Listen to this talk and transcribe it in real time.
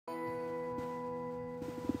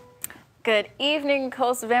Good evening,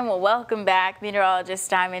 Coastal Bend. Well, welcome back. Meteorologist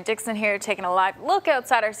Diamond Dixon here, taking a live look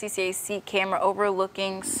outside our CCAC camera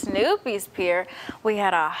overlooking Snoopy's Pier. We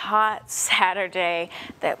had a hot Saturday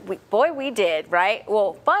that we did, right?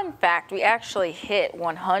 Well, fun fact, we actually hit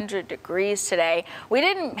 100 degrees today. We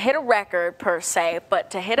didn't hit a record per se,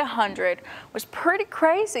 but to hit 100 was pretty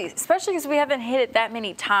crazy, especially because we haven't hit it that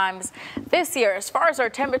many times this year. As far as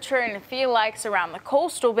our temperature and feel likes around the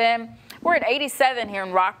Coastal Bend, we're at 87 here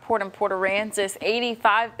in Rockport and Port Aransas,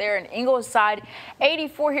 85 there in Ingleside,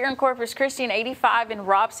 84 here in Corpus Christi, and 85 in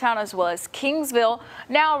Robstown as well as Kingsville.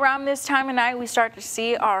 Now around this time of night, we start to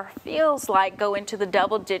see our feels like go into the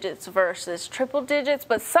double digits versus triple digits,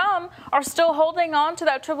 but some are still holding on to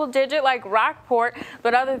that triple digit like Rockport.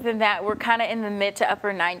 But other than that, we're kind of in the mid to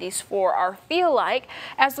upper 90s for our feel like.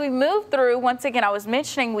 As we move through, once again, I was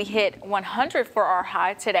mentioning we hit 100 for our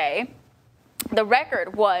high today. The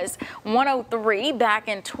record was 103 back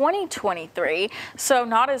in 2023, so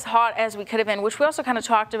not as hot as we could have been, which we also kind of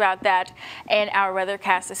talked about that in our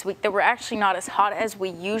weathercast this week, that we're actually not as hot as we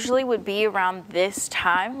usually would be around this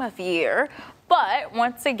time of year. But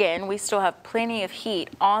once again, we still have plenty of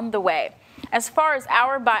heat on the way. As far as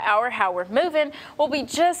hour by hour how we're moving, we'll be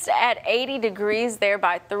just at 80 degrees there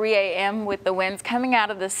by 3 a.m. with the winds coming out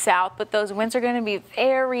of the south, but those winds are going to be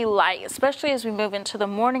very light, especially as we move into the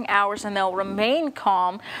morning hours, and they'll remain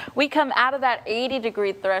calm. We come out of that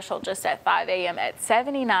 80-degree threshold just at 5 a.m. at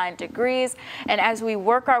 79 degrees, and as we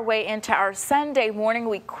work our way into our Sunday morning,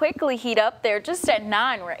 we quickly heat up there just at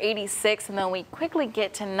 9, we're 86, and then we quickly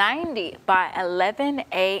get to 90 by 11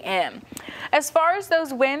 a.m. As far as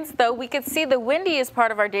those winds, though, we could see the windiest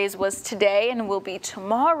part of our days was today and will be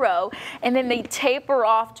tomorrow, and then they taper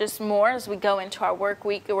off just more as we go into our work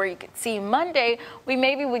week, where you could see Monday we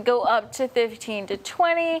maybe would go up to 15 to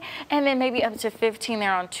 20, and then maybe up to 15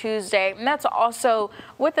 there on Tuesday. And that's also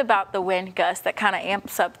with about the wind gust that kind of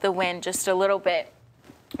amps up the wind just a little bit.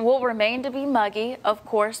 Will remain to be muggy, of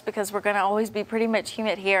course, because we're going to always be pretty much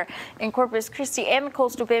humid here in Corpus Christi and the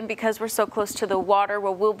Coastal Bend because we're so close to the water,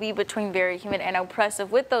 where we'll be between very humid and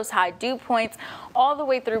oppressive with those high dew points all the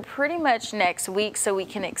way through pretty much next week, so we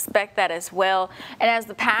can expect that as well. And as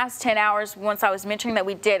the past 10 hours, once I was mentioning that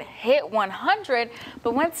we did hit 100,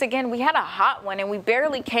 but once again, we had a hot one and we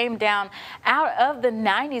barely came down out of the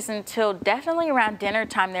 90s until definitely around dinner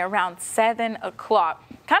time there, around 7 o'clock.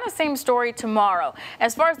 Kind of same story tomorrow.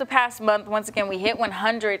 As far as the past month, once again, we hit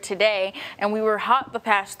 100 today, and we were hot the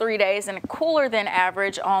past 3 days and cooler than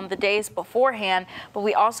average on the days beforehand, but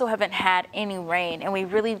we also haven't had any rain, and we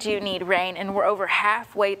really do need rain, and we're over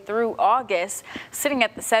halfway through August, sitting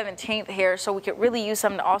at the 17th here, so we could really use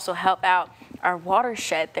something to also help out our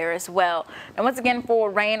watershed there as well. And once again, for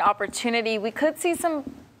rain opportunity, we could see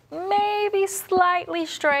some maybe slightly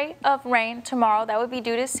stray of rain tomorrow. That would be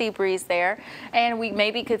due to sea breeze there, and we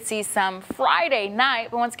maybe could see some Friday night,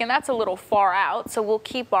 but once again, that's a little far out, so we'll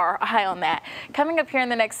keep our eye on that. Coming up here in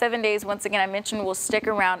the next 7 days, once again, I mentioned we'll stick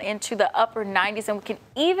around into the upper 90s, and we can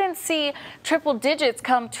even see triple digits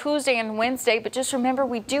come Tuesday and Wednesday. But just remember,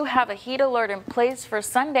 we do have a heat alert in place for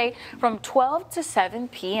Sunday from 12 to 7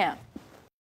 p.m.